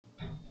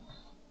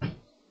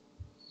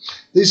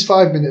These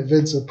 5-minute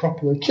vids are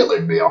properly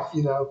killing me off,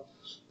 you know.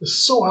 It's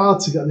so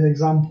hard to get the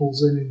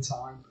examples in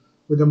time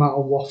with the amount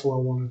of waffle I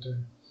want to do.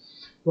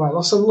 Right,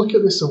 let's have a look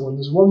at this one.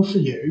 There's one for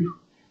you.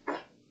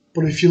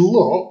 But if you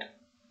look,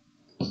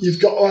 you've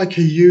got like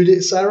a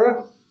units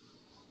error.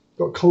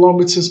 Got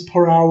kilometers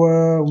per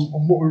hour.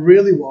 And what we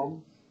really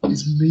want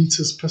is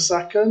meters per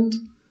second.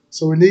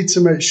 So we need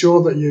to make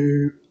sure that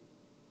you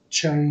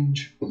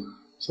change.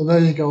 So there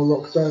you go,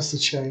 look, there's the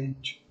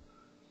change.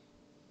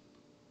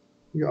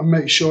 You got to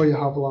make sure you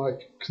have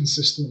like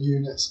consistent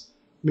units,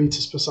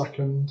 meters per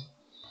second.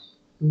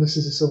 And this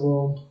is this other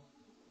one.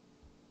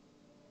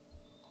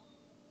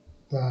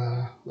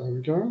 There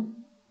we go.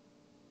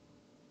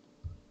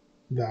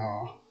 There.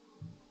 I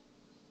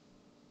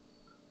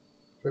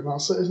think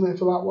that's it, isn't it,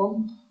 for that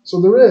one?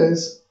 So there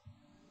is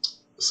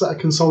a set of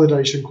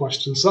consolidation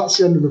questions. So that's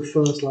the end of the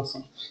first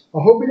lesson. I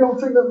hope you don't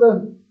think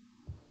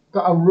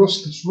that I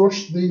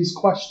rushed these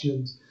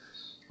questions.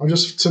 I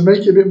just, to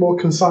make it a bit more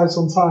concise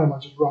on time, I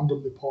just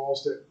randomly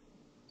paused it.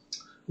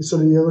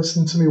 Instead of you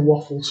listening to me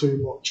waffle too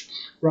much.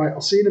 Right,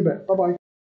 I'll see you in a bit. Bye-bye.